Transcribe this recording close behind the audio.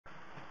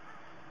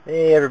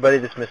Hey everybody,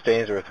 this is Mr.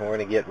 Ainsworth, and we're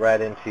going to get right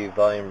into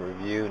volume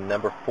review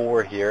number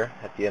 4 here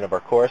at the end of our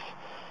course.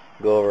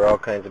 Go over all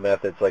kinds of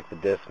methods like the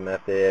disc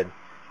method,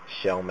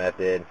 shell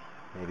method,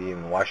 maybe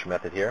even the washer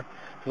method here.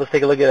 So let's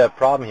take a look at a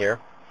problem here.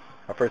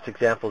 Our first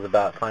example is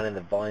about finding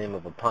the volume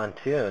of a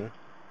pontoon,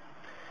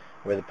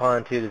 where the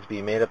pontoon is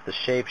being made up the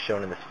shape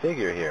shown in this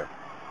figure here.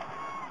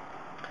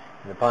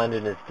 And the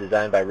pontoon is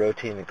designed by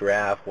rotating the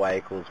graph y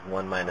equals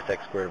 1 minus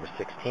x squared over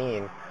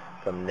 16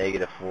 from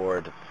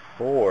 -4 to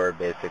 4,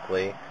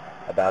 basically,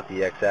 about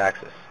the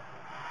x-axis.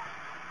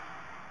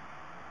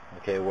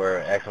 Okay,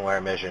 where x and y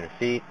are measured in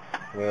feet,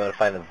 and we want to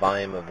find the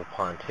volume of the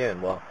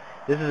pontoon. Well,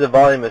 this is a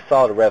volume of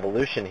solid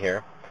revolution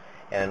here,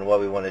 and what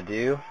we want to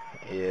do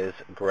is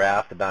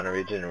graph the boundary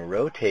region and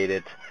rotate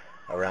it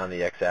around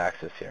the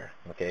x-axis here.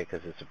 Okay,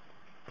 because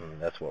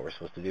that's what we're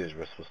supposed to do, is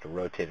we're supposed to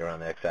rotate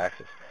around the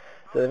x-axis.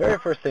 So the very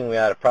first thing we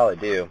ought to probably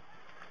do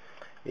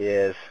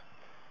is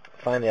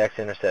find the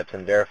x-intercepts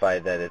and verify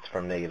that it's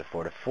from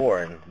 -4 to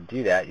 4. And to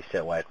do that, you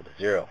set y equal to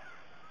 0.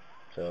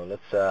 So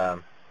let's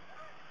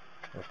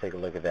take a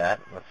look at that.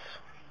 Let's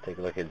take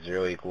a look at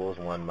 0 equals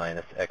 1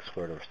 minus x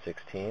squared over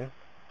 16.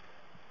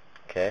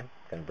 Okay,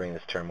 going to bring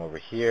this term over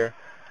here.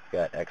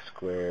 We've got x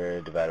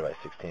squared divided by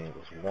 16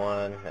 equals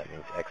 1. That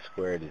means x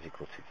squared is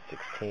equal to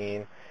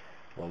 16.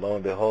 Well, lo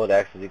and behold,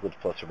 x is equal to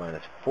plus or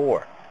minus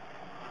 4.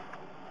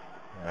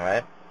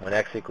 Alright, when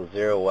x equals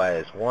 0, y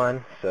is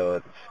 1, so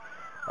it's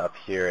up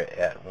here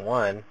at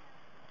 1.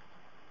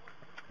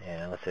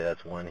 And let's say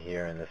that's 1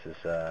 here, and this is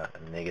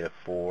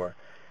 -4,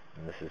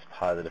 and this is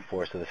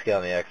 +4. So the scale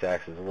on the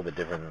x-axis is a little bit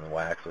different than the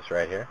y-axis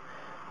right here.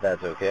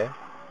 That's okay.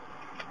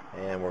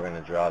 And we're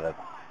going to draw the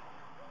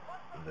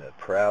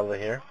parabola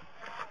here.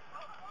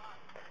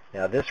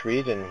 Now this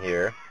region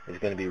here is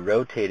going to be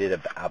rotated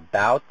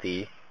about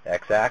the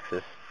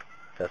x-axis.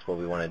 That's what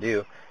we want to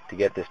do to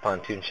get this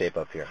pontoon shape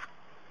up here.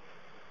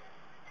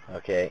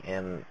 Okay,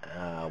 and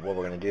what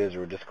we're going to do is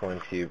we're just going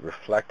to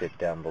reflect it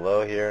down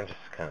below here and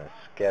just kind of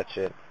sketch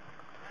it.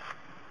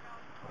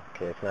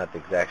 Okay, it's not the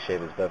exact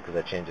shape as above because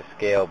I changed the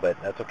scale, but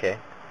that's okay.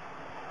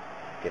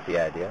 Get the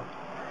idea.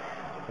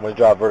 I'm going to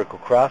draw a vertical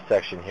cross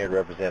section here to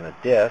represent a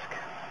disc.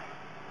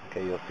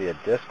 Okay, you'll see a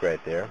disc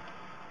right there.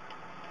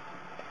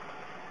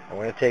 I'm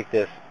going to take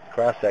this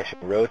cross section,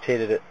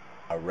 rotate it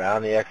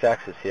around the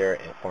x-axis here,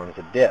 and it forms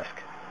a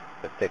disc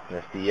with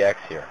thickness dx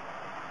here.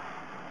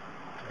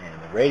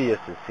 And the radius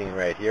is seen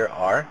right here,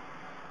 r,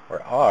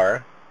 where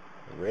r,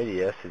 the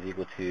radius, is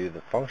equal to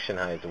the function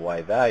height, the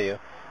y value,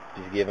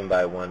 which is given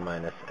by 1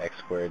 minus x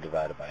squared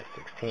divided by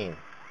 16.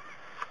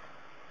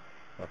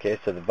 Okay,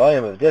 so the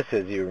volume of the disc,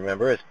 as you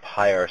remember, is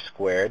pi r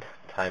squared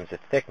times the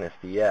thickness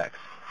dx.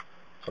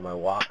 So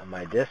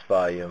my disc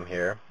volume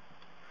here,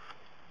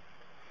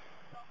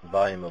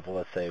 volume of,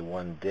 let's say,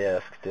 one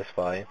disc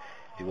volume,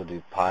 is equal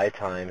to pi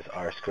times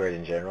r squared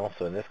in general.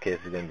 So in this case,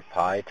 it's going to be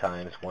pi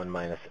times 1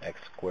 minus x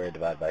squared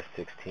divided by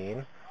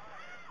 16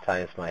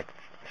 times my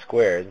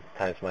squared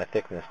times my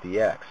thickness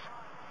dx.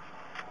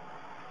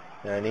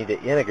 Now I need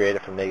to integrate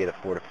it from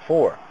 -4 to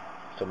 4.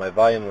 So my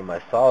volume of my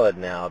solid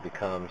now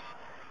becomes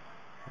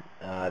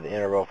the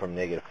integral from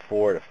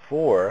 -4 to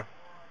 4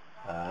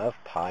 of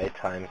pi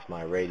times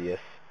my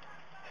radius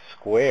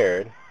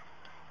squared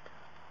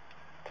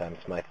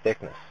times my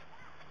thickness.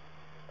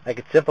 I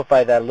could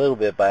simplify that a little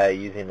bit by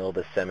using a little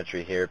bit of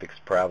symmetry here, because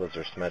parabolas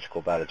are symmetrical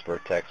about its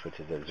vertex, which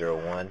is at 0,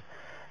 1.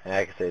 And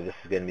I can say this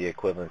is going to be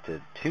equivalent to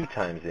 2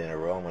 times the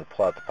integral. I'm going to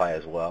plot the pi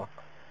as well.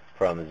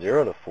 From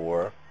 0 to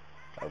 4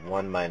 of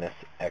 1 minus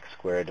x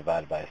squared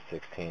divided by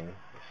 16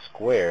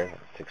 squared,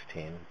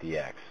 16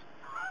 dx.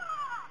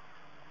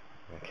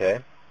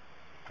 Okay?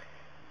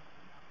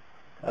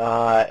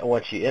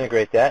 Once you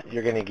integrate that,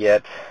 you're going to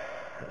get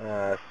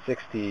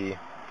 60,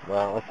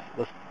 well,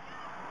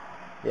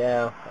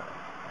 yeah,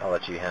 I'll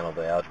let you handle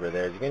the algebra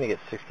there. You're going to get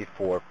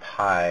 64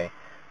 pi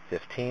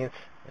 15ths,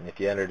 and if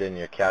you enter it in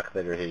your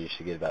calculator here, you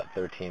should get about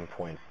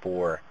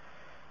 13.4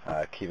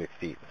 cubic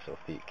feet, so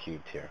feet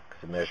cubed here,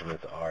 because the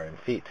measurements are in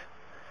feet.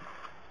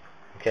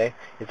 Okay,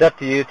 it's up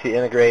to you to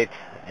integrate,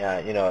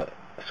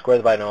 square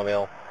the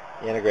binomial,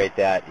 integrate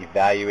that,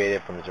 evaluate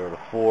it from 0 to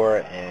 4,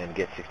 and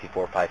get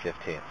 64 pi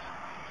 15ths.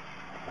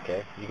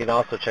 Okay, you can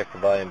also check the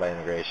volume by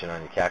integration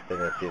on your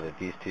calculator and see that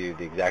these two,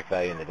 the exact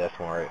value and the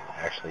decimal, are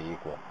actually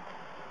equal.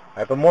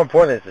 Alright, but more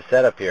important is the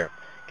setup here.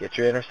 Get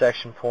your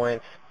intersection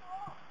points,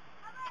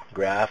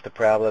 graph the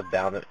parabola,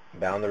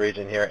 bound the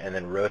region here, and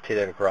then rotate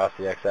it across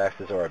the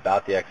x-axis or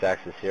about the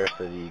x-axis here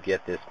so that you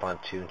get this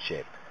pontoon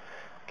shape,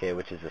 okay,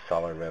 which is a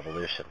solid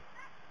revolution.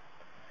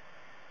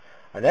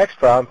 Our next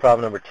problem,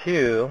 problem number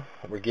 2,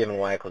 we're given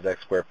y equals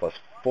x squared plus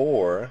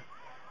 4,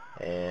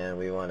 and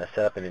we want to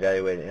set up and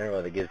evaluate an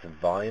integral that gives the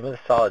volume of the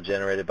solid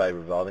generated by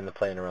revolving the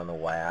plane around the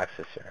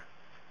y-axis here,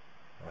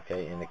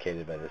 okay,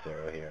 indicated by this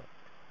arrow here.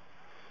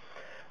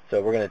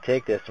 So we're going to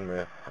take this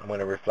and I'm going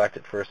to reflect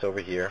it first over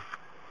here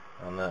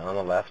on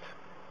the left.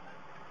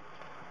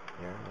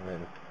 Here, and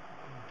then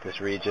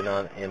this region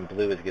in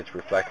blue gets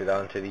reflected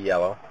onto the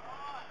yellow.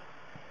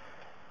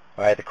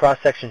 All right, the cross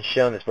section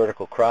shown, this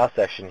vertical cross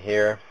section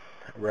here,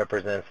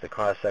 represents the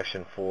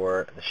cross-section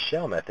for the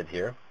shell method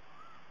here.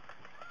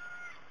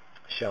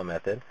 Shell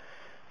method.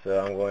 So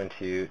I'm going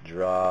to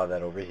draw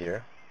that over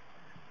here.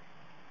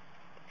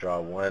 Draw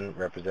one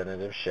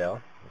representative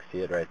shell. You can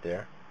see it right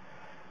there.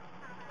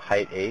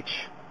 Height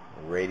h,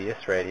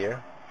 radius right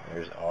here.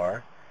 There's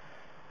r.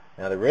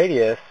 Now the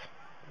radius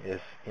is,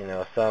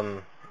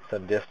 some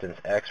distance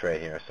x right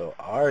here. So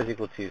r is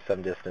equal to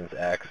some distance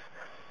x.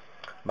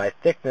 My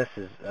thickness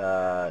is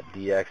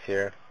dx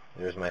here.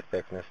 There's my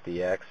thickness,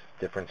 dx.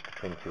 Difference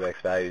between two x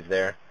values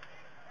there.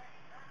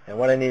 And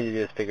what I need to do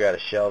is figure out a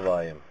shell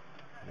volume.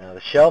 Now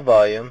the shell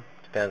volume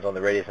depends on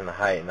the radius and the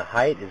height. And the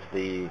height is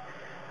the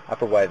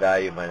upper y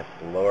value minus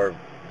the lower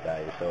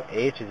value. So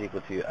h is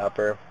equal to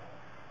upper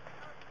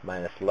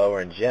minus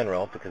lower in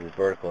general, because it's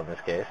vertical in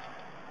this case.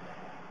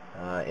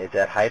 It's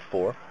at height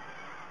 4.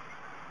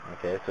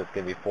 Okay, so it's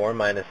going to be 4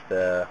 minus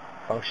the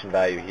function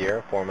value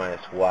here, 4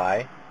 minus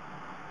y.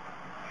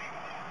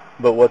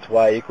 But what's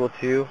y equal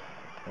to?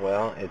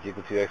 Well, it's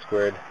equal to x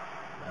squared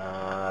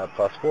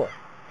plus 4.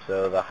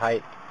 So the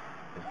height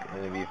is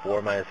going to be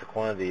 4 minus the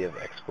quantity of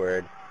x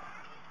squared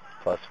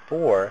plus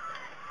 4.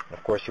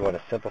 Of course, you want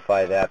to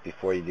simplify that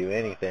before you do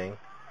anything.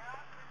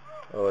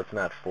 Oh, it's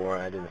not 4.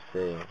 I didn't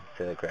say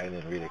that correctly. I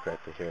didn't read it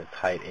correctly here. It's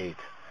height 8.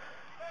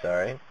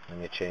 Sorry. Let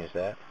me change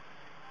that.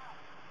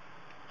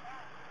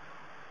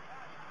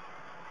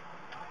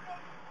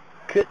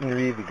 Couldn't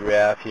read the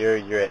graph here.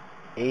 You're at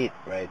 8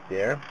 right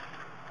there.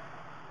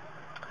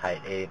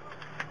 Height 8.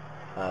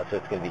 So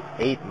it's going to be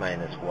 8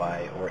 minus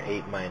y, or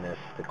 8 minus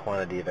the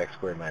quantity of x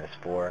squared minus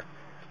 4,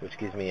 which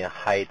gives me a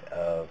height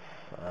of,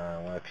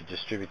 well, if you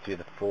distribute through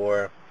the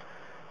 4,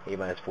 8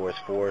 minus 4 is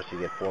 4, so you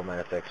get 4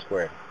 minus x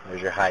squared.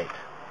 There's your height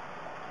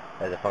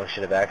as a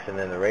function of x, and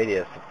then the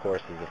radius, of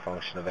course, is a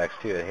function of x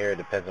too. And here it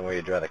depends on where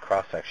you draw the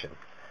cross-section.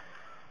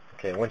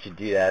 Okay, once you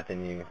do that,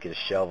 then you get a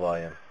shell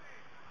volume.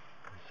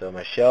 So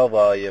my shell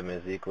volume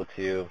is equal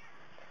to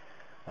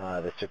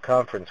the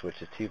circumference,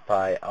 which is 2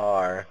 pi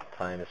r,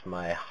 times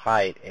my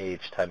height,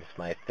 h, times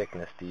my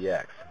thickness,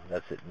 dx.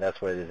 That's it.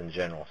 That's what it is in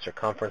general.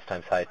 Circumference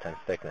times height times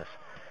thickness.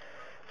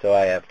 So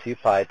I have 2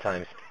 pi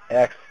times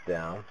x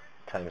down,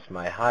 times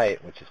my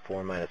height, which is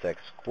 4 minus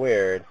x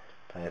squared,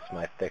 times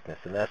my thickness.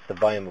 And that's the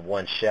volume of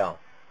one shell.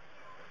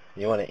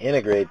 You want to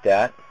integrate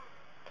that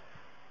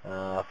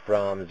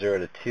from 0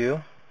 to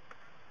 2.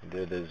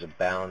 There's a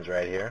bounds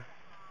right here.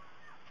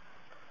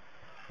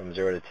 From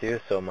 0 to 2.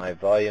 So my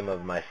volume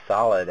of my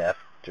solid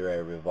after I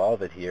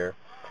revolve it here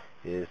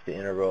is the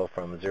integral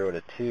from 0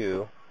 to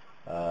 2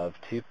 of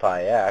 2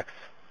 pi x.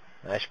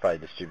 I should probably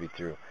distribute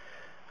through.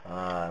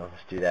 Let's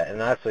do that. And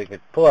actually you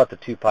can pull out the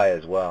 2 pi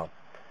as well.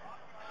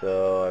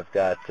 So I've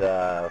got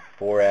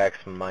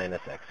 4x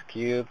minus x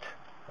cubed,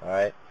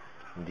 alright,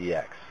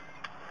 dx.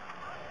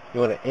 You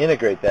want to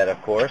integrate that,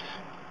 of course.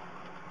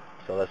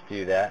 So let's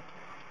do that.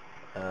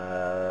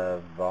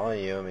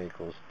 Volume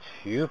equals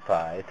 2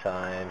 pi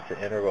times the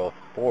integral of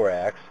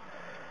 4x,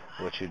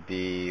 which would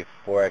be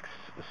 4x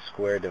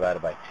squared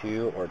divided by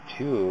 2, or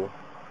 2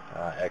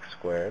 x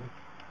squared,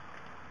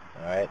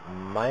 alright,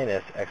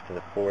 minus x to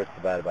the 4th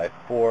divided by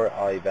 4,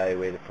 all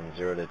evaluated from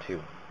 0 to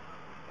 2.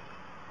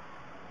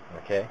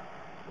 Okay,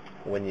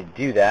 when you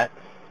do that,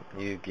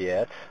 you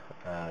get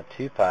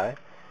 2 pi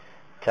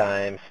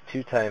times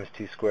 2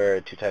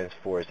 squared, 2 times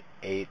 4 is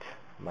 8,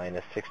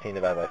 minus 16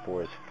 divided by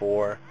 4 is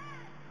 4,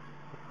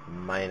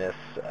 minus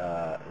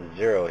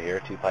 0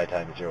 here. 2 pi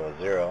times 0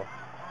 is 0.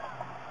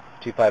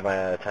 2 pi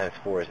times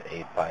 4 is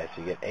 8 pi.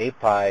 So you get 8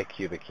 pi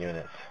cubic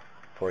units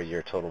for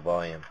your total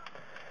volume.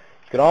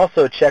 You can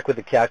also check with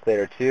the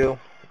calculator too.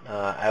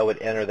 I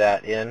would enter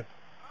that in.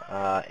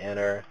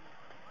 Enter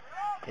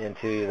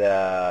into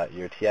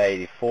your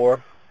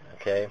TI-84,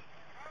 okay,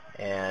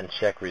 and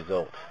check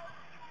result.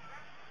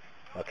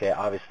 Okay,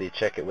 obviously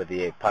check it with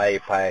the 8 pi.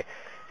 8 pi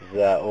is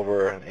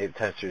over 8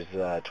 times 3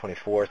 is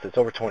 24, so it's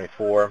over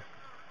 24.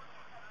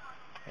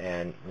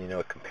 And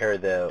compare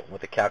what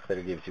the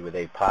calculator gives you with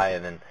 8 pi,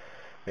 and then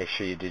make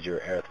sure you did your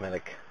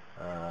arithmetic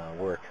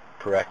work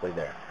correctly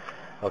there.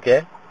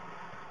 Okay.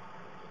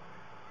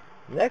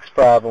 Next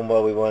problem,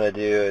 what we want to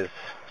do is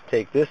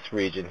take this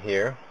region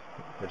here,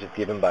 which is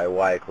given by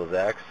y equals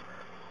x.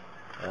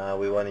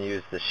 We want to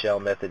use the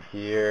shell method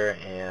here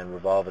and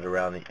revolve it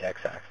around the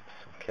x-axis.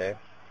 Okay,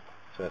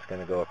 so it's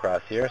going to go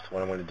across here. So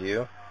what I'm going to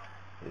do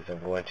is I'm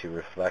going to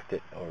reflect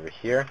it over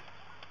here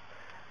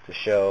to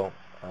show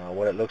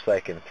what it looks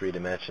like in 3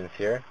 dimensions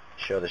here.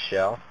 Show the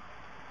shell.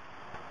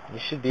 You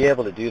should be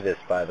able to do this,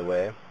 by the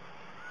way.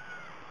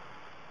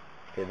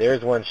 Okay,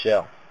 there's one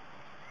shell.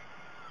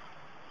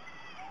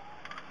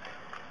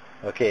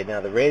 Okay, now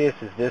the radius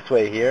is this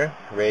way here.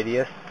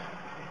 Radius.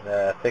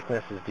 The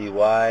thickness is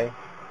dy.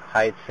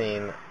 Height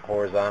seen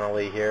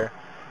horizontally here.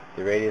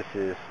 The radius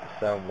is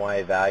some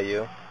y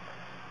value.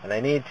 And I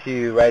need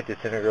to write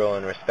this integral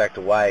in respect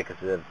to y because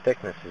the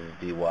thickness is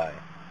dy.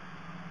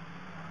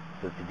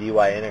 So it's a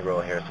dy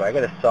integral here. So I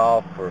got to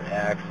solve for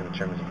x in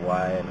terms of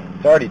y. And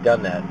it's already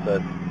done that, so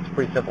it's a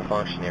pretty simple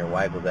function here.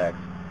 Y equals x.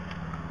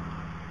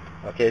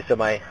 Okay, so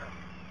my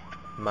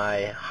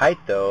My height,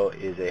 though,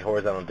 is a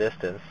horizontal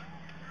distance,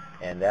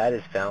 and that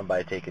is found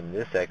by taking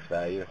this x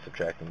value and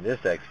subtracting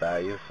this x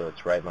value, so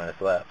it's right minus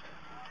left.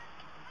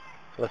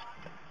 So let's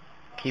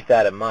keep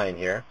that in mind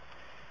here.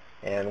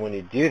 And when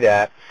you do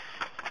that,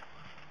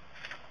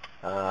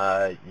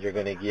 you're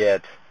going to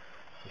get,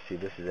 you see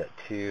this is at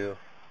 2,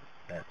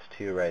 that's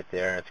 2 right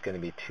there. It's going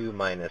to be 2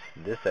 minus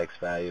this x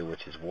value,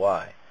 which is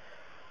y.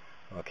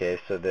 Okay,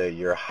 so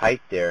your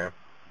height there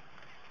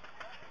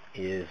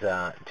is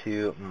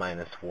 2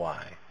 minus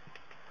y,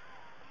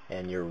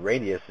 and your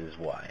radius is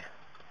y.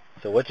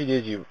 So what you do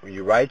is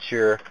you write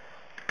your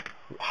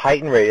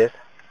height and radius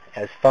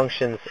as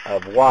functions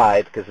of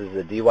y, because this is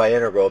a dy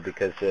integral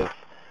because of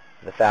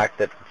the fact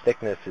that the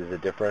thickness is a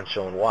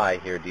differential in y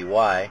here, dy.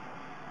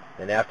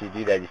 Then after you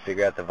do that, you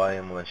figure out the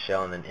volume of one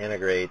shell and then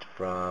integrate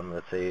from,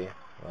 let's say,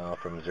 well,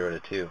 from 0 to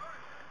 2.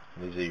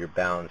 These are your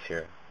bounds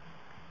here.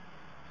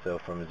 So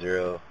from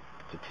 0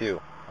 to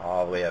 2,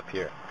 all the way up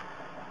here.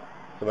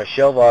 So my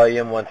shell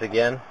volume, once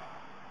again,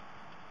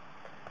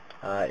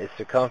 is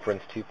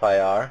circumference 2 pi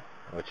r,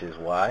 which is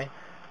y,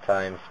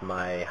 times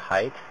my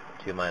height,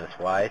 2 minus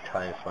y,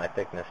 times my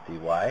thickness,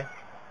 dy.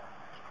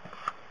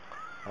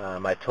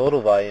 My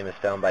total volume is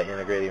found by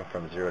integrating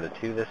from 0 to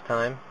 2 this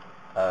time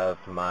of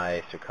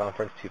my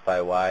circumference, 2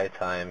 pi y,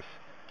 times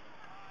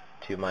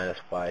 2 minus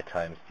y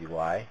times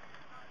dy.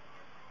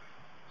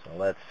 So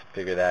let's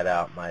figure that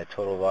out. My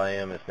total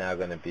volume is now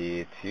going to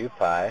be 2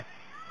 pi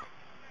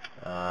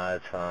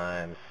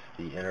times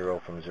the integral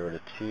from 0 to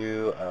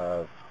 2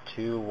 of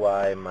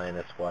 2y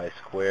minus y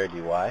squared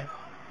dy.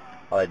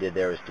 All I did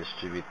there was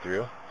distribute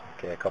through,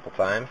 okay, a couple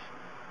times.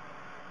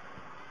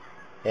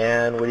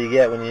 And what do you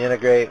get when you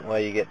integrate? Well,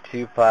 you get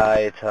 2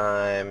 pi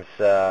times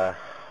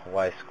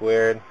y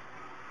squared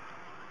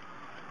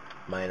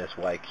minus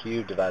y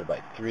cubed divided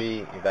by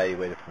 3,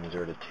 evaluated from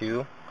 0 to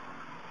 2.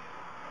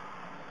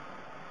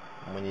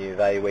 When you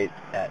evaluate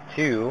at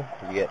 2,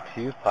 you get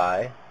 2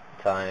 pi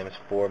times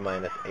 4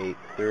 minus 8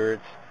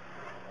 thirds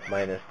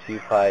minus 2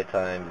 pi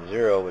times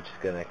 0, which is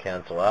going to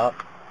cancel out.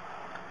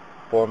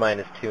 4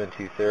 minus 2 and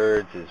 2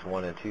 thirds is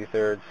 1 and 2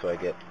 thirds, so I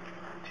get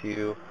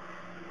 2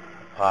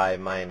 pi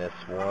minus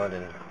 1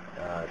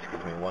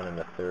 and, 1 and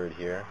a third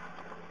here.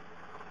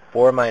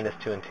 4 minus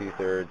 2 and 2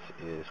 thirds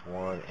is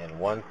 1 and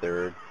 1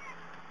 third,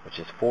 which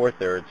is 4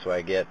 thirds, so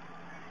I get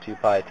 2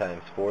 pi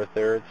times 4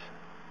 thirds,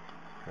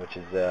 which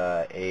is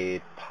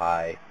 8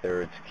 pi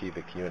thirds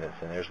cubic units,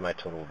 and there's my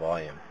total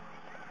volume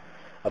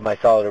of my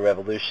solid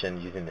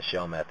revolution using the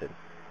shell method.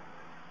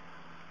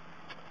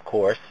 Of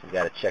course, you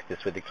got to check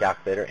this with the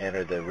calculator,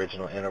 enter the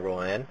original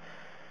integral in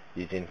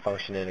using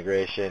function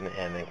integration,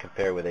 and then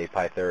compare with 8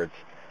 pi thirds,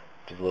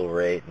 which is a little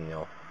over 8, and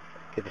you'll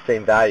get the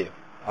same value.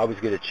 Always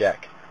good to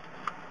check.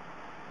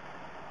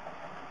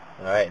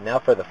 Alright, now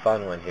for the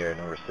fun one here,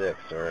 number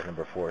 6, or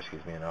number 4,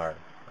 excuse me, in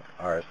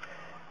ours.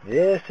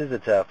 This is a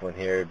tough one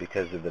here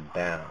because of the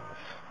bounds.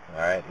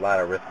 Alright, a lot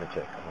of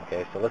arithmetic.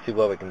 Okay, so let's see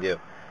what we can do.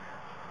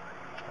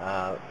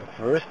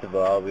 First of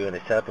all, we want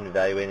to set up and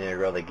evaluate an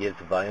integral that gives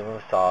the volume of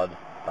a solid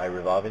by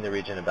revolving the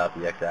region about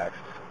the x-axis.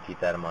 Keep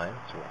that in mind.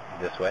 So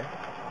this way.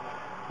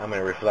 I'm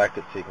going to reflect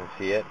it so you can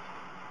see it.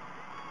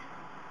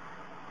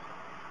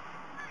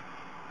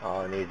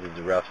 All it needs is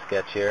a rough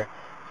sketch here.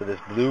 So this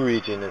blue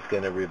region is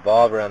going to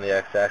revolve around the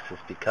x-axis,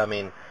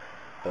 becoming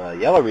the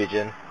yellow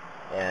region.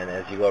 And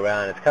as you go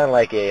around, it's kind of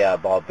like a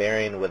ball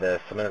bearing with a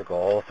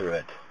cylindrical hole through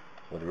it,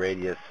 with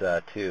radius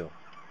 2.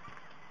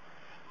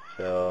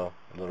 So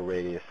a little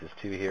radius is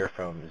 2 here,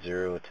 from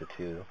 0 to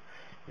 2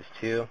 is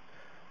 2.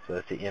 So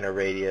that's the inner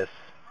radius.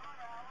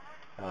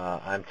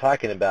 I'm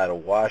talking about a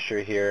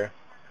washer here,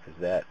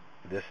 because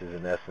this is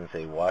in essence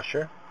a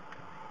washer.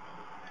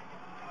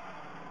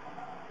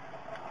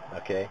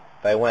 Okay.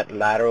 If I went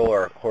lateral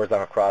or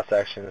horizontal cross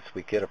sections,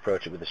 we could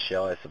approach it with a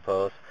shell, I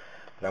suppose.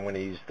 But I'm going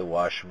to use the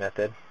washer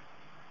method.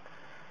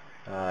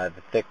 The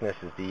thickness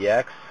is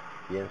dx.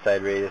 The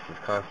inside radius is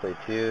constantly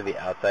 2. The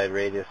outside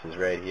radius is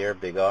right here,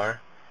 big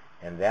R.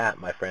 And that,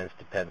 my friends,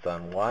 depends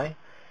on y.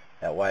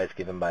 That y is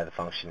given by the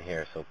function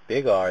here. So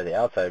big R, the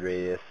outside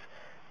radius,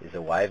 is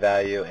a y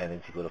value, and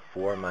it's equal to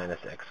 4 minus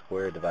x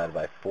squared divided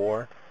by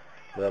 4.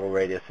 Little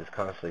radius is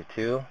constantly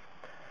 2.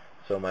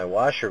 So my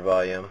washer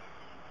volume,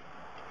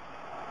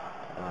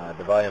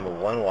 the volume of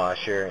one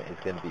washer, is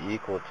going to be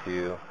equal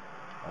to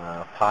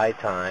pi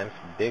times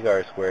big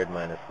R squared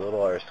minus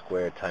little r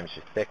squared times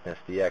your thickness,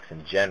 dx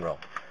in general.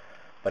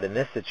 But in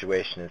this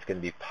situation, it's going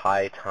to be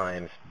pi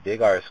times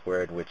big R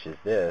squared, which is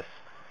this.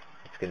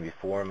 It's going to be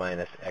 4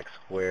 minus x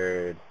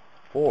squared,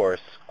 4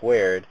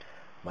 squared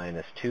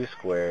minus 2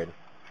 squared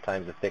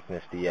times the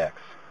thickness dx.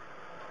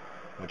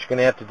 What you're going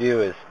to have to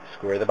do is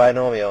square the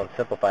binomial and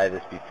simplify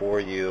this before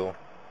you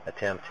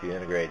attempt to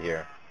integrate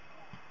here.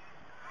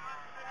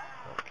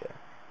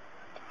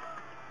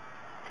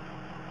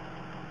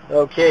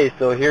 Okay,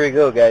 so here we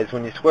go, guys.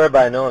 When you square a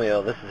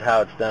binomial, this is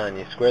how it's done.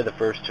 You square the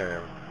first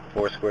term,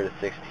 4 squared is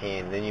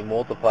 16. Then you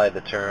multiply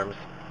the terms.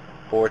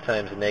 4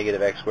 times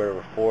negative x squared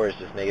over 4 is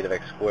just negative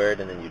x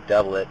squared, and then you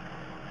double it.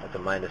 That's a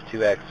minus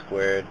 2x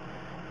squared.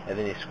 and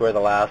then you square the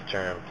last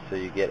term, so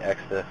you get x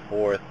to the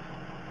fourth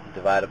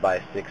divided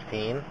by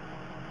 16.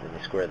 Then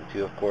you square the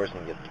 2, of course,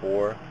 and you get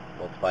 4.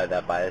 Multiply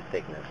that by the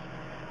thickness.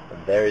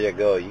 And there you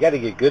go. You got to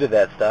get good at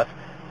that stuff.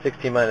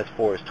 16 minus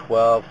 4 is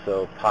 12,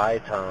 so pi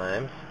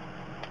times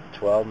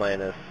 12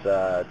 minus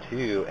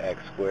 2x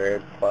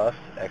squared plus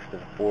x to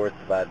the fourth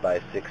divided by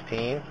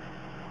 16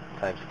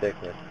 times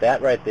thickness.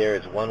 That right there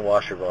is one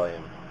washer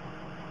volume.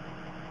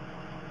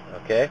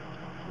 Okay?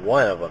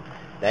 One of them.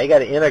 Now you got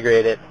to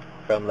integrate it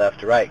from left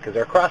to right, because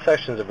our cross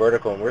sections are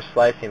vertical and we're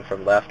slicing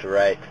from left to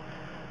right.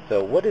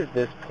 So what is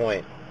this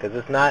point? Because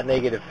it's not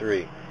negative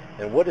 3.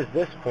 And what is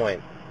this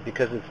point?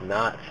 Because it's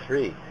not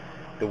 3.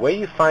 The way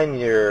you find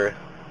your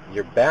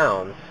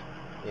bounds,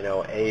 you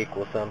know, A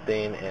equals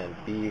something and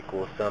B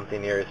equals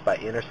something here, is by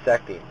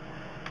intersecting.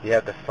 You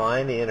have to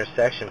find the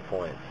intersection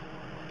points.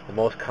 The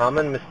most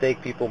common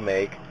mistake people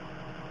make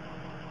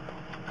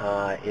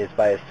is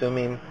by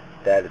assuming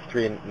that it's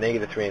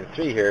negative 3 and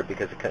 3 here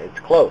because it's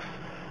close.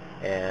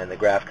 And the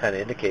graph kind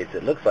of indicates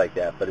it looks like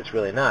that, but it's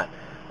really not.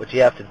 What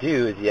you have to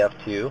do is you have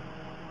to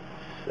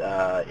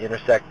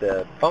intersect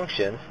the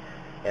functions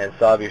and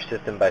solve your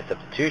system by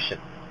substitution.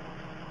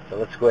 So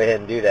let's go ahead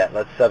and do that.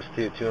 Let's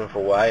substitute 2 in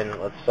for y, and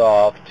let's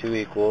solve 2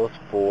 equals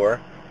 4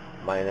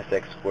 minus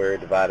x squared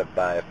divided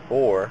by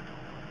 4.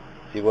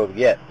 See what we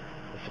get.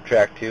 Let's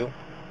subtract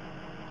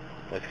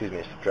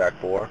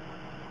 4,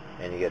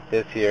 and you get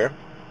this here.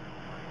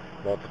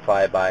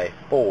 Multiply by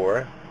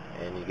 4,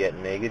 and you get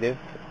negative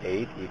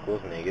 8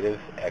 equals negative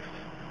x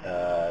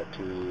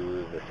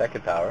to the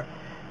second power.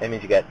 That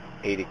means you got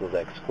 8 equals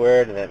x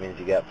squared, and that means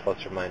you got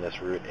plus or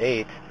minus root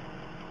 8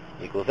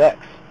 equals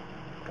x.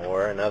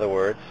 Or, in other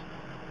words,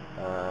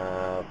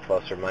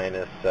 plus or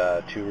minus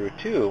 2 root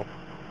 2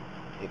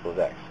 equals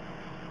x.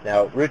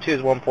 Now, root 2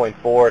 is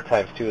 1.4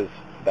 times 2 is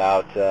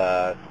about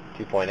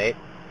 2.8.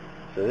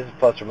 So this is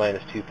plus or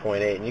minus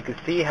 2.8. And you can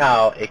see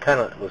how it kind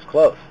of was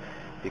close,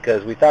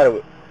 because we thought it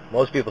would,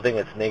 most people think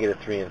it's negative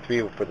 3 and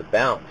 3 for the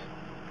bounds.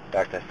 In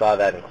fact, I saw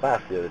that in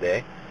class the other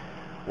day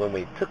when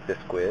we took this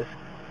quiz,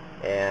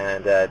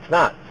 and it's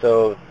not.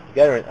 So you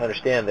got to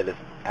understand that it's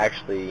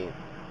actually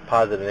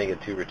positive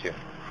negative 2 root 2.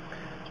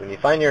 So when you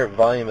find your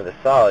volume of the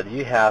solid,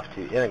 you have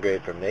to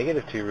integrate from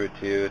negative 2 root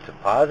 2 to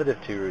positive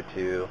 2 root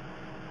 2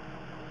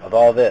 of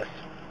all this.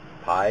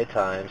 Pi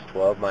times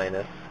 12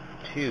 minus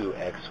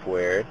 2x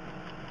squared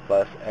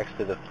plus x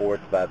to the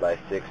fourth divided by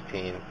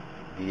 16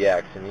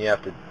 dx. And you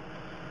have to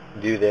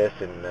do this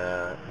and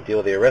deal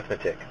with the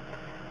arithmetic.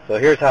 So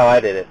here's how I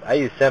did it. I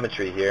used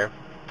symmetry here.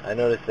 I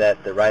noticed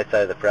that the right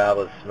side of the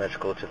parabola is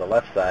symmetrical to the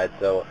left side,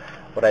 so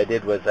what I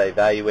did was I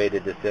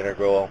evaluated this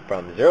integral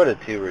from 0 to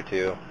 2 root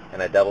 2,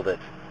 and I doubled it.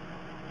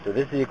 So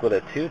this is equal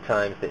to 2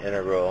 times the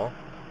integral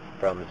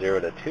from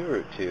 0 to 2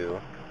 root 2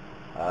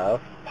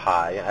 of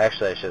pi,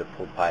 actually I should have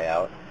pulled pi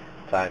out,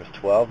 times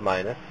 12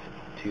 minus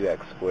 2x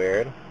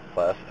squared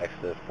plus x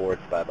to the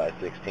fourth divided by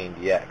 16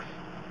 dx.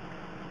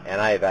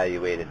 And I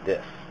evaluated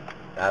this.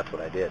 That's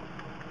what I did.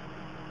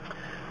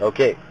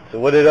 Okay, so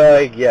what did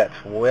I get?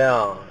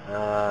 Well,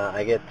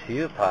 I get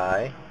 2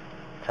 pi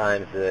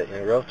times the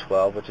integral of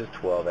 12, which is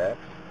 12x,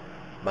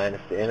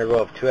 minus the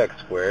integral of 2x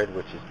squared,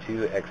 which is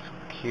 2x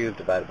cubed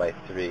divided by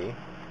 3,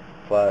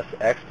 plus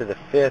x to the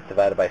fifth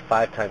divided by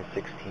 5 times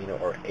 16,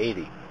 or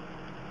 80.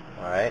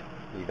 Alright,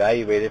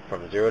 evaluate it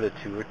from 0 to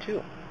 2 root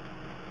 2.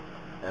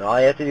 And all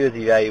I have to do is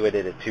evaluate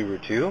it at 2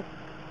 root 2,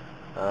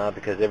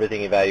 because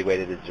everything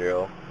evaluated at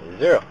 0 is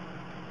 0.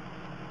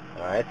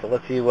 Alright, so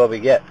let's see what we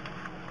get.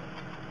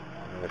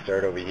 I'm going to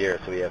start over here.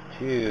 So we have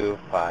 2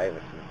 pi, this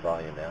is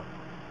volume now,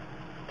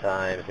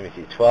 times, let me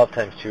see, 12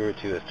 times 2 root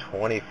 2 is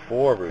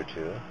 24 root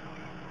 2,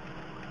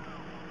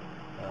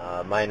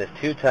 minus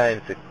 2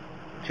 times the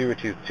 2 root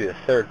 2 to the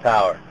third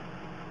power.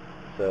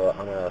 So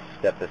I'm going to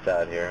step this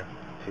out here.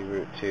 2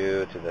 root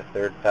 2 to the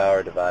third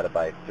power divided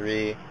by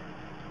 3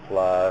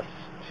 plus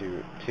 2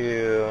 root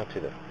 2 to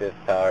the fifth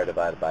power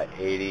divided by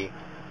 80,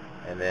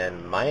 and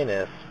then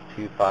minus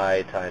 2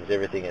 pi times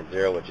everything at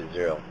 0, which is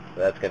 0.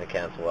 So that's going to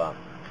cancel out.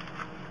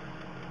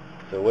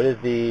 So what is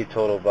the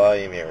total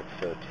volume here?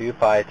 So 2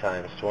 pi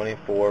times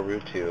 24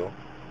 root 2.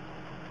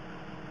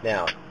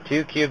 Now,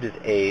 2 cubed is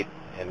 8,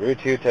 and root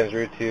 2 times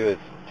root 2 is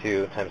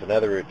 2, times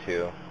another root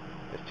 2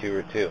 is 2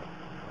 root 2.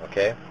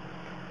 Okay?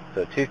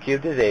 So 2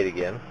 cubed is 8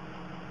 again.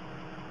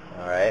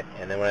 Alright,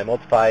 and then when I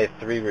multiply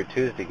 3 root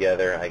 2's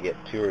together, I get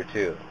 2 root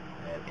 2.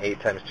 And 8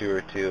 times 2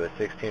 root 2 is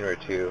 16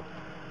 root 2,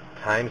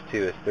 times 2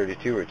 is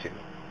 32 root 2.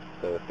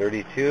 So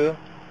 32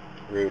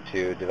 root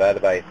 2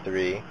 divided by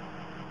 3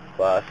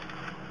 plus,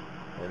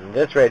 and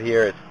this right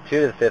here is 2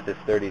 to the fifth is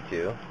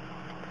 32.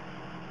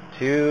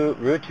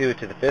 Root 2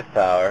 to the fifth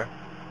power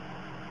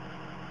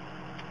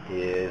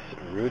is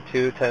root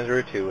 2 times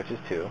root 2, which is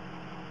 2.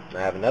 And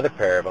I have another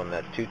pair of them,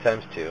 that's 2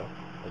 times 2,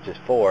 which is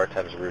 4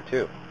 times root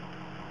 2.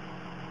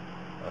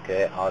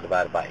 Okay, all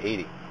divided by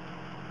 80.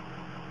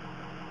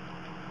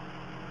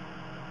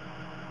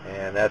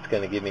 And that's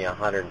going to give me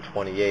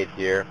 128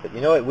 here. But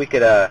you know what, we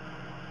could,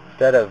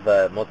 instead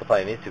of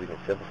multiplying these two, we can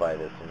simplify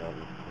this. You know,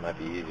 it might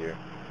be easier.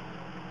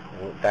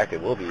 In fact,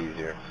 it will be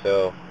easier.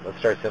 So let's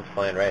start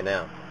simplifying right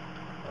now.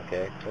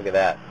 Okay, look at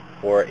that.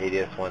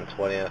 4/80,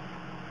 1/20.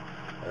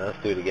 And let's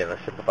do it again.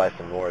 Let's simplify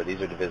some more.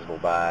 These are divisible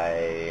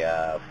by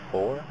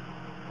 4.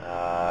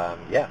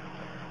 Yeah.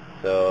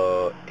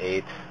 So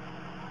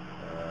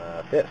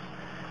 8/5.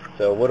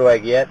 So what do I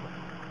get?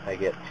 I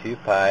get 2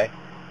 pi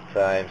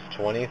times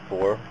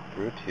 24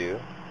 root 2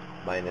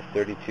 minus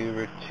 32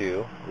 root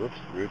 2,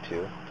 root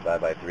 2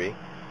 divided by 3,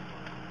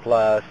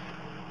 plus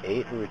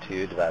 8 root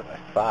 2 divided by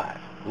 5.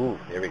 Ooh,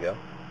 there we go.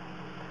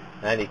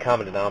 Now I need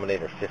common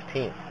denominator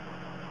 15.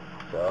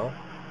 So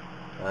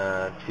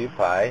 2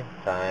 pi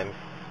times,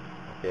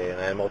 okay,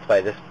 and I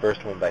multiply this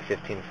first one by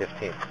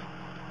 15/15,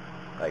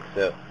 like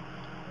so.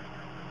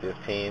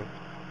 15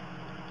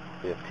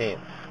 15ths.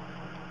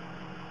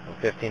 And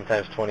 15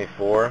 times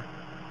 24,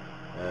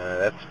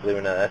 that's, believe it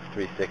or not, that's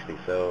 360.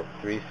 So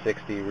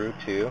 360 root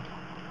 2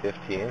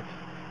 15ths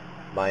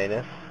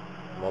minus,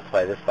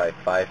 multiply this by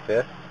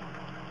 5/5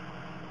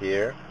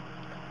 here,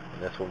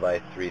 and this one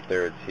by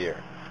 3/3 here.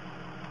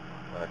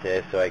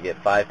 Okay, so I get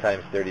 5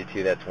 times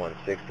 32, that's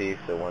 160.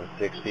 So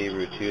 160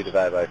 root 2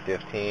 divided by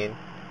 15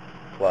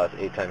 plus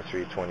 8 times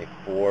 3,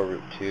 24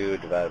 root 2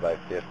 divided by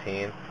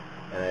 15.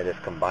 And I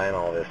just combine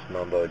all this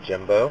mumbo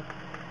jumbo,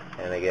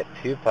 and I get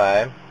 2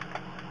 pi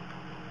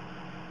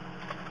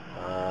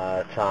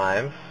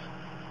times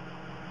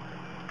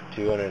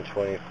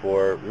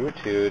 224 root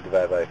 2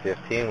 divided by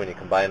 15. When you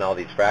combine all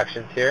these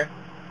fractions here,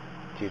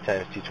 2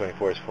 times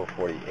 224 is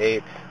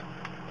 448.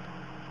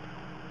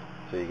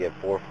 So you get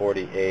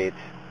 448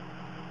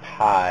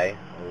 pi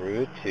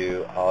root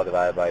 2 all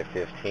divided by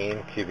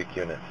 15 cubic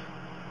units.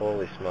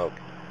 Holy smoke.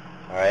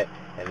 Alright,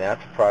 and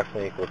that's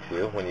approximately equal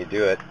to, when you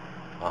do it,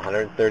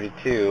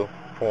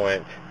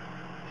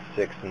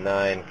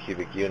 132.69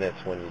 cubic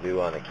units when you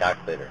do on a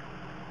calculator.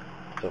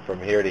 So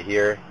from here to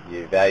here,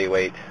 you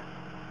evaluate,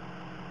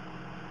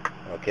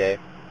 okay,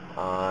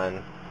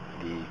 on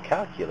the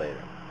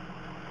calculator.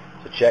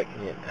 So check,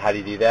 how do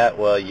you do that?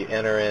 Well, you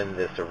enter in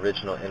this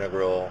original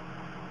integral.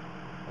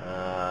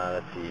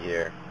 Let's see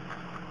here.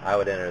 I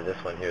would enter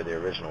this one here, the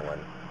original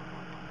one.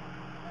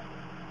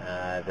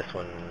 This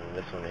one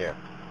here.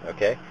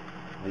 Okay.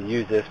 You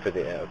use this for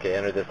the, okay,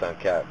 enter this on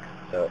calc.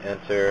 So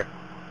enter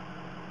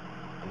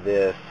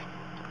this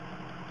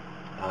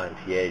on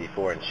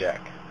TA84 and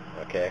check.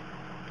 Okay.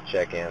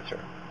 Check answer.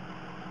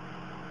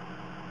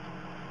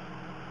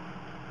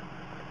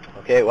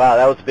 Okay, wow,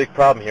 that was a big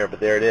problem here, but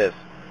there it is.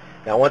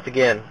 Now, once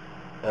again,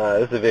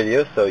 this is a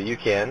video, so you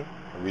can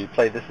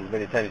replay this as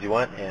many times as you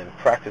want and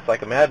practice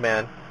like a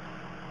madman,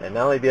 and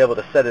not only be able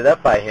to set it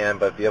up by hand,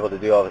 but be able to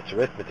do all this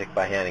arithmetic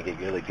by hand and get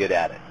really good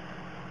at it.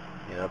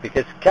 You know,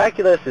 because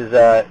calculus is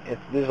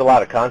there's a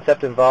lot of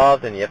concept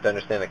involved, and you have to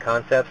understand the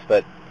concepts,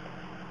 but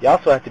you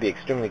also have to be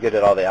extremely good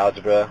at all the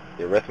algebra,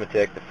 the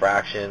arithmetic, the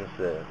fractions,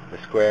 the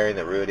squaring,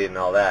 the rooting, and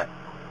all that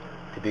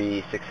to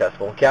be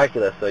successful in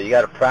calculus. So you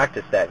got to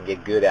practice that and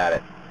get good at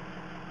it.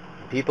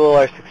 People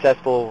are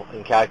successful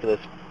in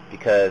calculus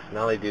because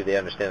not only do they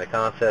understand the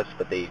concepts,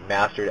 but they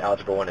mastered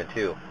algebra 1 and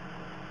 2.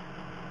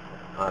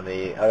 On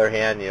the other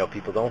hand, you know,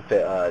 people don't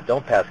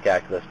pass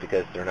calculus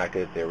because they're not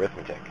good at the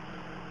arithmetic.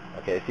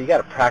 Okay, so you got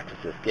to practice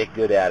this, get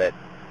good at it,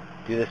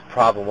 do this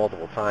problem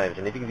multiple times,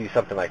 and if you can do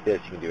something like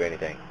this, you can do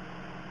anything.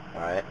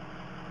 All right.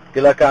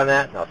 Good luck on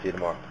that, and I'll see you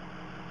tomorrow.